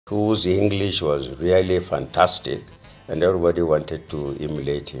whose English was really fantastic, and everybody wanted to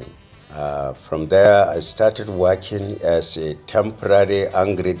emulate him. From there, I started working as a temporary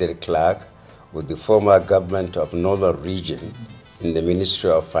ungraded clerk with the former government of Northern Region in the Ministry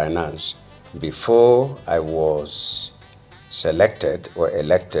of Finance before I was selected or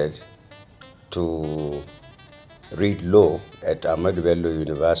elected to read law at Ahmadu Bello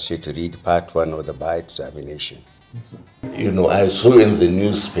University to read part 1 of the bar examination. You know, I saw in the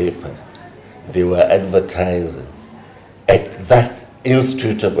newspaper they were advertising at that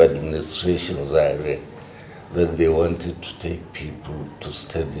Institute of Administration, Zaire, that they wanted to take people to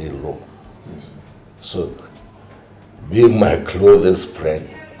study law. Yes. So, being my closest friend,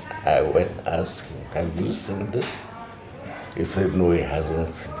 I went asking, have you seen this? He said, no, he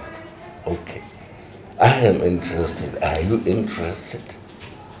hasn't seen it. Okay. I am interested. Are you interested?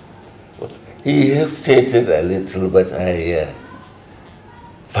 Well, he hesitated a little, but I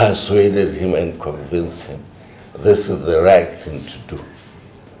persuaded him and convinced him this is the right thing to do.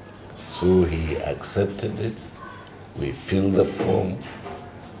 So he accepted it. We filled the form.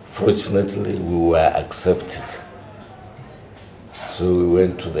 Fortunately, we were accepted. So we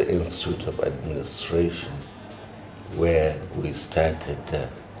went to the Institute of Administration where we started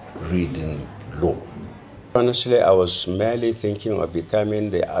reading law. Honestly, I was merely thinking of becoming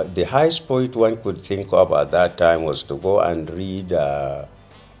the highest point one could think of at that time was to go and read a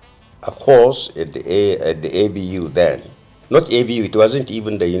course at the ABU then. Not ABU, it wasn't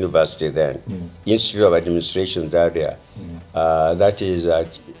even the university then. Institute of Administration there. That is a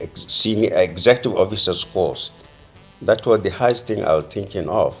senior executive officer's course. That was the highest thing I was thinking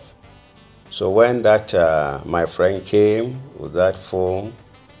of. So when that my friend came with that form,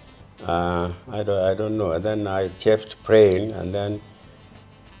 I don't know. And then I kept praying, and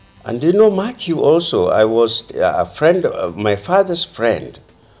you know, mark you also, I was a friend, my father's friend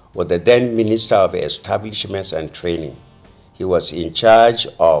was the then Minister of Establishments and Training. He was in charge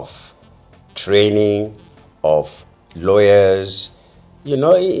of training of lawyers. You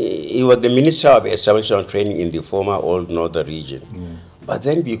know, he was the Minister of Establishment and Training in the former Old Northern Region. But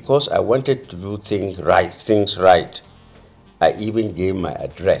then because I wanted to do things right, I even gave my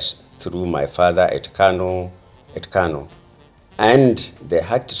address through my father at Kano. And they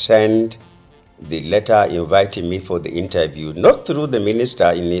had to send the letter inviting me for the interview, not through the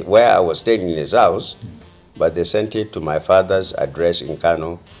minister where I was staying in his house, but they sent it to my father's address in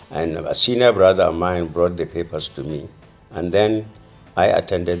Kano, and a senior brother of mine brought the papers to me. And then I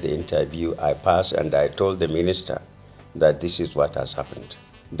attended the interview, I passed, and I told the minister that this is what has happened.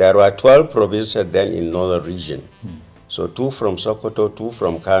 There were 12 provinces then in Northern Region. So 2 from Sokoto, 2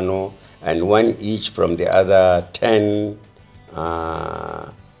 from Kano, and 1 each from the other 10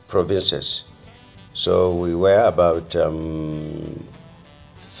 provinces. So we were about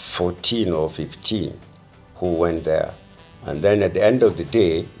 14 or 15 who went there. And then at the end of the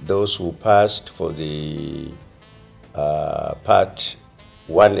day, those who passed for the part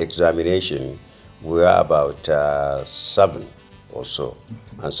 1 examination were about 7 or so.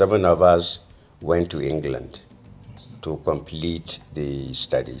 And 7 of us went to England to complete the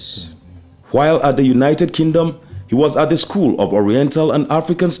studies. While at the United Kingdom, he was at the School of Oriental and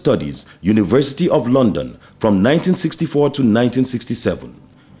African Studies, University of London, from 1964 to 1967.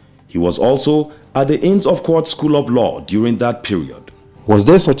 He was also at the Inns of Court School of Law during that period. Was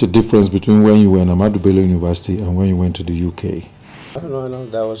there such a difference between when you were in Ahmadu Bello University and when you went to the UK? No,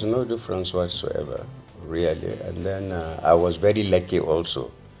 there was no difference whatsoever, really. And then I was very lucky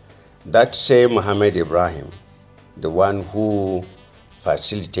also. That same Muhammad Ibrahim, the one who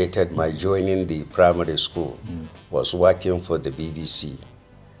facilitated my joining the primary school, was working for the BBC.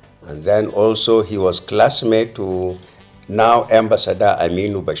 And then also he was classmate to now Ambassador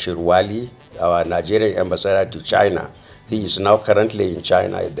Aminu Bashir Wali, our Nigerian ambassador to China. He is now currently in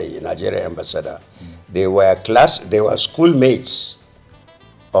China, the Nigerian ambassador. They were schoolmates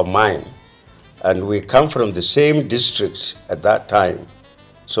of mine, and we come from the same district at that time.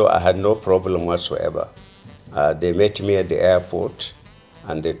 So I had no problem whatsoever. They met me at the airport,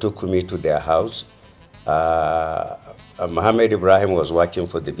 and they took me to their house. Muhammad Ibrahim was working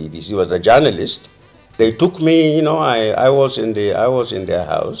for the BBC. He was a journalist. They took me, you know, I was in their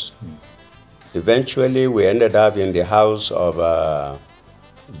house. Eventually, we ended up in the house of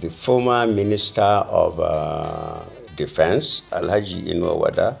the former Minister of Defense, Alhaji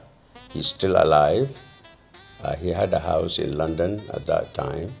Inwawada. He's still alive. He had a house in London at that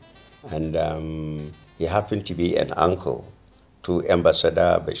time, and he happened to be an uncle to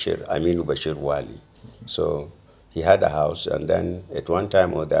Ambassador Aminu Bashir Wali. So he had a house, and then at one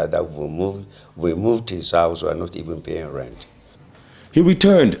time or the other, we moved to his house. We were not even paying rent. He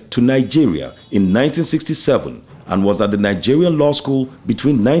returned to Nigeria in 1967 and was at the Nigerian Law School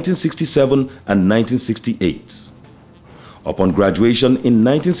between 1967 and 1968. Upon graduation in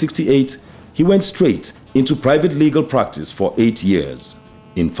 1968, he went straight into private legal practice for 8 years.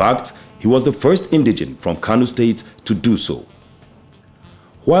 In fact, he was the first indigene from Kano State to do so.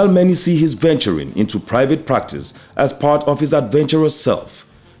 While many see his venturing into private practice as part of his adventurous self,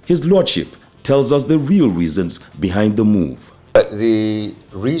 his lordship tells us the real reasons behind the move. The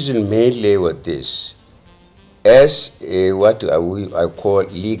reason mainly was this. As what I call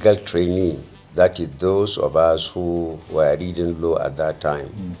legal trainee, that is those of us who were reading law at that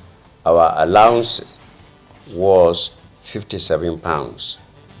time, our allowance was 57 pounds,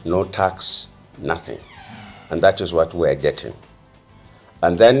 no tax, nothing. And that is what we are getting.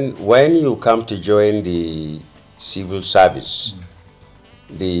 And then when you come to join the civil service,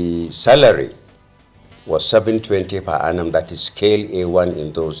 the salary was 720 per annum, that is scale A1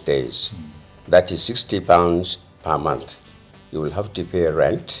 in those days. That is 60 pounds per month. You will have to pay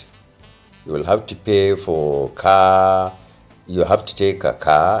rent, you will have to pay for car, you have to take a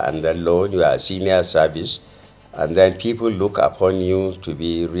car and then loan, you are a senior service, and then people look upon you to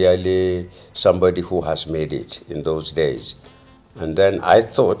be really somebody who has made it in those days. And then I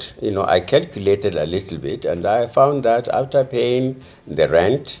thought, I calculated a little bit and I found that after paying the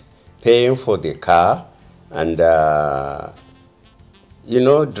rent, paying for the car, and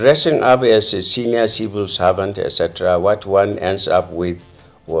dressing up as a senior civil servant, etc., what one ends up with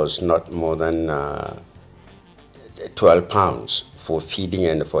was not more than 12 pounds for feeding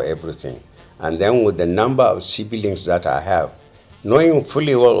and for everything. And then with the number of siblings that I have, knowing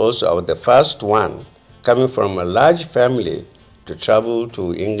fully well also I was the first one coming from a large family to travel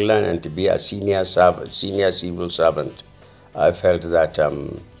to England and to be a senior civil servant, I felt that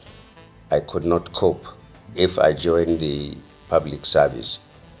I could not cope if I joined the public service.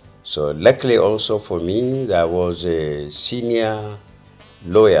 So luckily also for me, there was a senior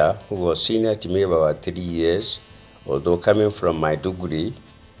lawyer who was senior to me about 3 years, although coming from Maiduguri,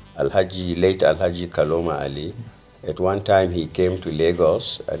 late Alhaji Kaloma Ali. At one time he came to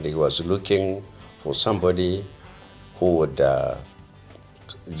Lagos and he was looking for somebody who would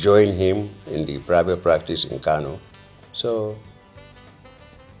join him in the private practice in Kano. So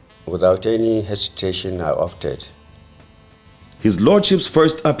without any hesitation, I opted. His lordship's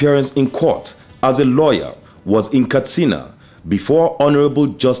first appearance in court as a lawyer was in Katsina before Honorable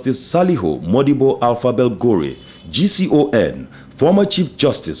Justice Salihu Modibo Alphabel Gore, GCON, former Chief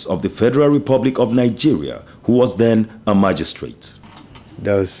Justice of the Federal Republic of Nigeria, who was then a magistrate.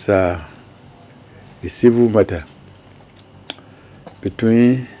 There was a civil matter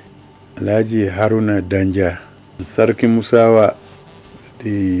between Alhaji Haruna Danja and Sarki Musawa,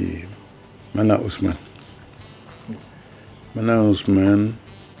 the Mana Usman. Mana Usman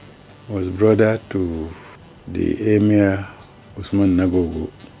was brother to the Emir Usman Nagogo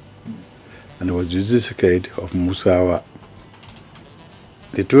and was the secretary of Musawa.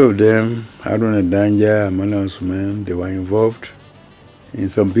 The two of them, Haruna Danja and Mana Usman, they were involved in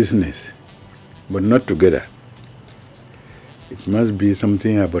some business, but not together. It must be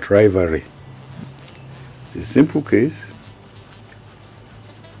something about rivalry. It's a simple case.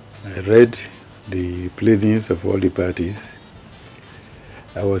 I read the pleadings of all the parties.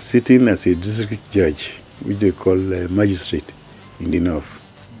 I was sitting as a district judge, which they call a magistrate in the north,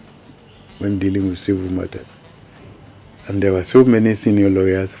 when dealing with civil matters. And there were so many senior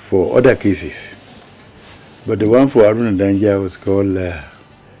lawyers for other cases. But the one for Haruna Danja was called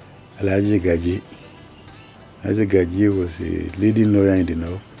Alhaji Gaji. Alhaji Gaji was a leading lawyer in the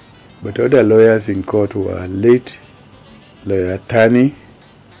north. But other lawyers in court were late lawyer Tani,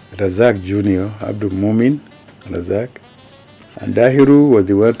 Razak Jr., Abdul Mumin Razak, and Dahiru was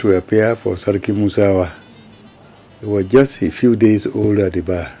the one to appear for Sarki Musawa. He was just a few days old at the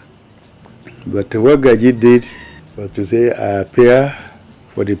bar. But what Gaji did was to say, I appear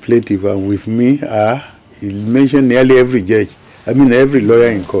for the plaintiff, and with me he mentioned nearly every every lawyer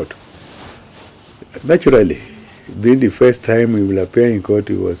in court. Naturally, being the first time he will appear in court,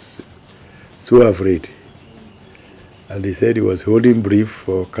 he was so afraid. And he said he was holding brief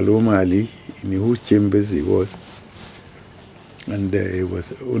for Kaloma Ali, in whose chambers he was. And he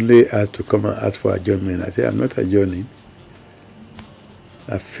was only asked to come and ask for adjournment. I said, I'm not adjourning.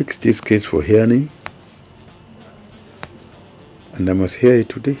 I fixed this case for hearing, and I must hear it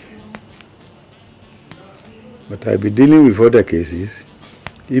today. But I'll be dealing with other cases.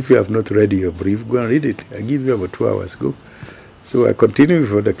 If you have not read your brief, go and read it. I give you about 2 hours, go. So I continued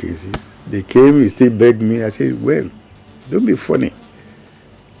with other cases. They came, he still begged me. I said, well, don't be funny.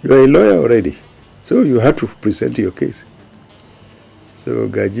 You are a lawyer already, so you have to present your case. So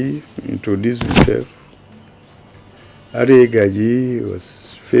Gaji introduced himself. Ari Gaji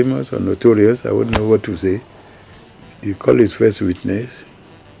was famous or notorious, I wouldn't know what to say. He called his first witness.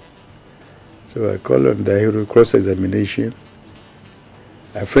 So I called on Dahiru cross-examination.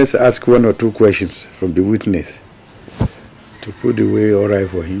 I first asked 1 or 2 questions from the witness to put the way all right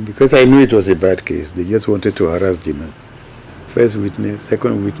for him, because I knew it was a bad case. They just wanted to harass the man. First witness,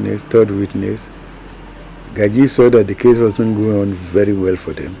 second witness, third witness. Gaji saw that the case was not going on very well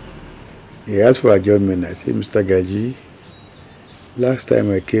for them. He asked for adjournment. I said, Mr. Gaji, last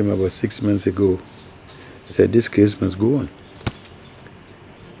time I came about 6 months ago, I said, this case must go on.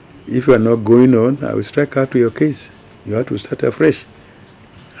 If you are not going on, I will strike out to your case. You have to start afresh.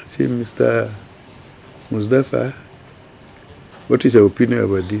 I said, Mr. Musdapher, what is your opinion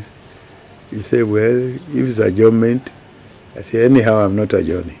about this? He said, well, if it's adjournment, I said, anyhow, I'm not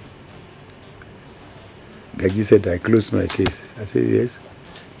adjourning. Gaji said, I closed my case. I said, yes.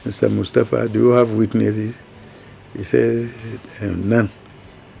 Mr. Musdapher, do you have witnesses? He said, none.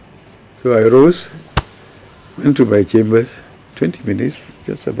 So I rose, went to my chambers, 20 minutes,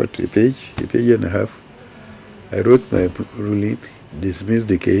 just about a page and a half. I wrote my ruling, dismissed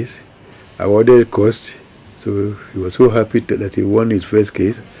the case, awarded cost. So he was so happy that he won his first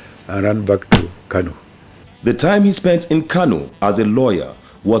case and ran back to Kano. The time he spent in Kano as a lawyer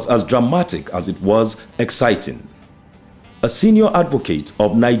was as dramatic as it was exciting. A senior advocate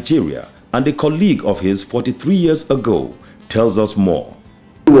of Nigeria and a colleague of his 43 years ago tells us more.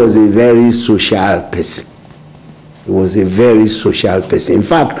 He was a very social person. He was a very social person. In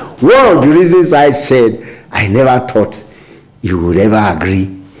fact, one of the reasons I said I never thought he would ever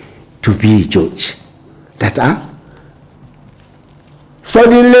agree to be a judge. That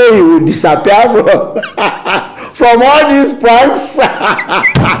suddenly he would disappear from all these pranks.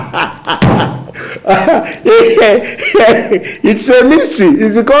 It's a mystery.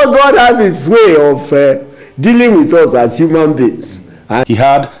 It's because God has his way of dealing with us as human beings. He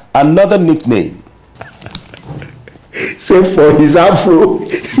had another nickname. Same for his afro,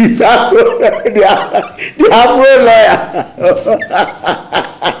 the afro lawyer.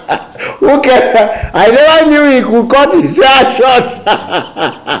 Okay, I never knew he could cut his hair short.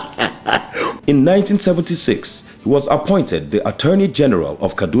 In 1976, he was appointed the Attorney General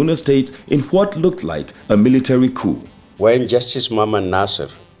of Kaduna State in what looked like a military coup. When Justice Muhammad Nasir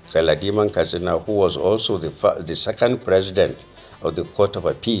Saladiman Kazina, who was also the second president of the Court of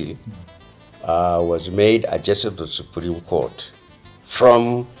Appeal, was made a Justice of the Supreme Court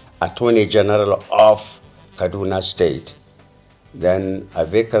from Attorney General of Kaduna State. Then a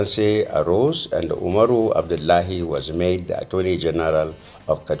vacancy arose and Umaru Abdullahi was made the Attorney General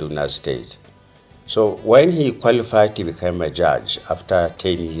of Kaduna State. So when he qualified to become a judge after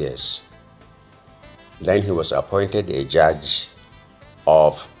 10 years, then he was appointed a judge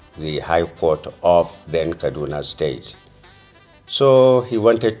of the High Court of then Kaduna State. So he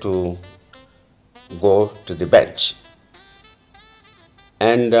wanted to go to the bench.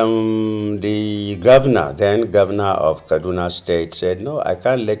 And the governor, then governor of Kaduna State, said, no, I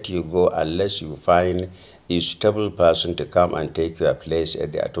can't let you go unless you find a suitable person to come and take your place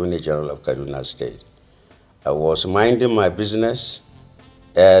at the Attorney General of Kaduna State. I was minding my business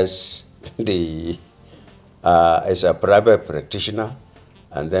as a private practitioner,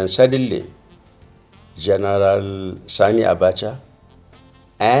 and then suddenly General Sani Abacha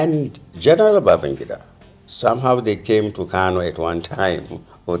and General Babangida, somehow they came to Kano at one time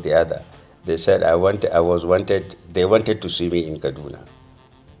or the other. They said they wanted to see me in Kaduna.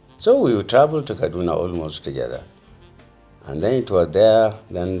 So we traveled to Kaduna almost together. And then it was there,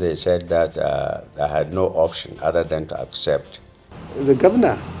 then they said that I had no option other than to accept. The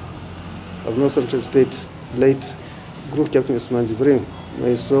governor of North Central State, late Group Captain Usman Jibril,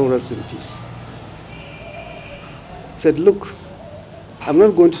 may his soul rest in peace, said, look, I'm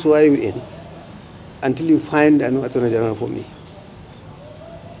not going to swear you in until you find a new Attorney General for me.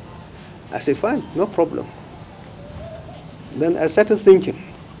 I said, fine, no problem. Then I started thinking.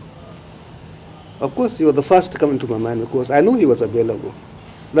 Of course, you were the first to come into my mind because I knew he was available.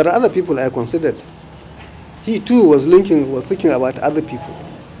 There are other people I considered. He too was thinking about other people.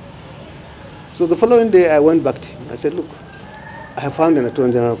 So the following day I went back to him. I said, look, I have found an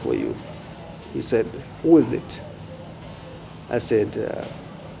Attorney General for you. He said, who is it? I said,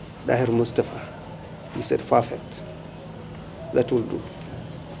 Dahiru Musdapher. He said, perfect. That will do.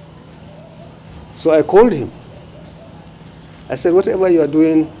 So I called him. I said, whatever you are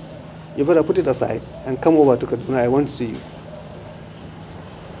doing, you better put it aside and come over to Kaduna. I want to see you.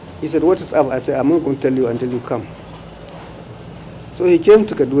 He said, what is up? I said, I'm not going to tell you until you come. So he came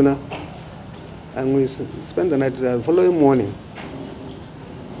to Kaduna and we spent the night there. The following morning,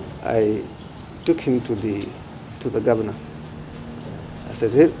 I took him to the governor. I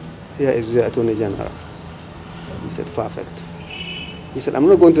said, here is your Attorney General. He said, perfect. He said, I'm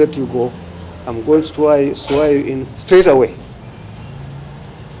not going to let you go. I'm going to swear you in straight away.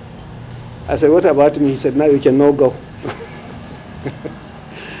 I said, what about me? He said, now you can no go.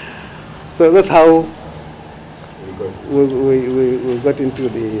 So that's how we got into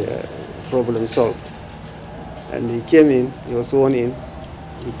the problem solved. And he came in, he was sworn in,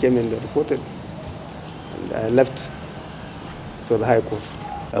 he came in and reported, and I left to the High Court.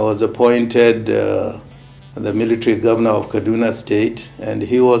 I was appointed the military governor of Kaduna State, and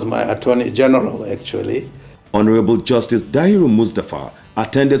he was my Attorney General, actually. Honorable Justice Dahiru Musdapher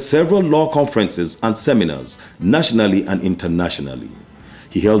attended several law conferences and seminars nationally and internationally.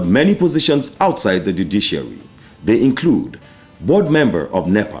 He held many positions outside the judiciary. They include board member of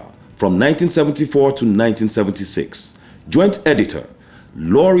NEPA from 1974 to 1976, joint editor,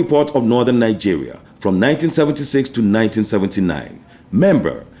 Law Report of Northern Nigeria from 1976 to 1979,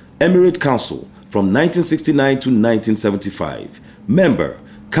 member, Emirate Council from 1969 to 1975, member,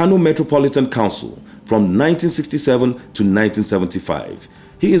 Kano Metropolitan Council from 1967 to 1975.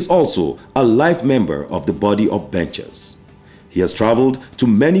 He is also a life member of the body of benchers. He has traveled to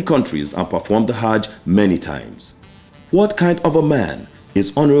many countries and performed the Hajj many times. What kind of a man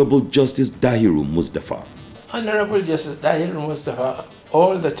is Honorable Justice Dahiru Musdapher? Honorable Justice Dahiru Musdapher,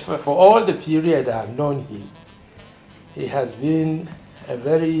 for all the period I have known him, he has been a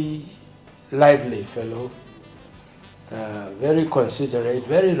very lively fellow, very considerate,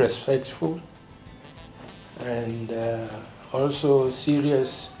 very respectful, and also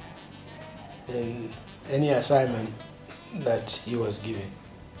serious in any assignment that he was given.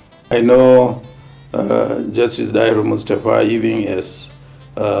 I know Justice Dahiru Musdapher even as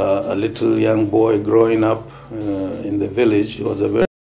a little young boy growing up in the village. He was a very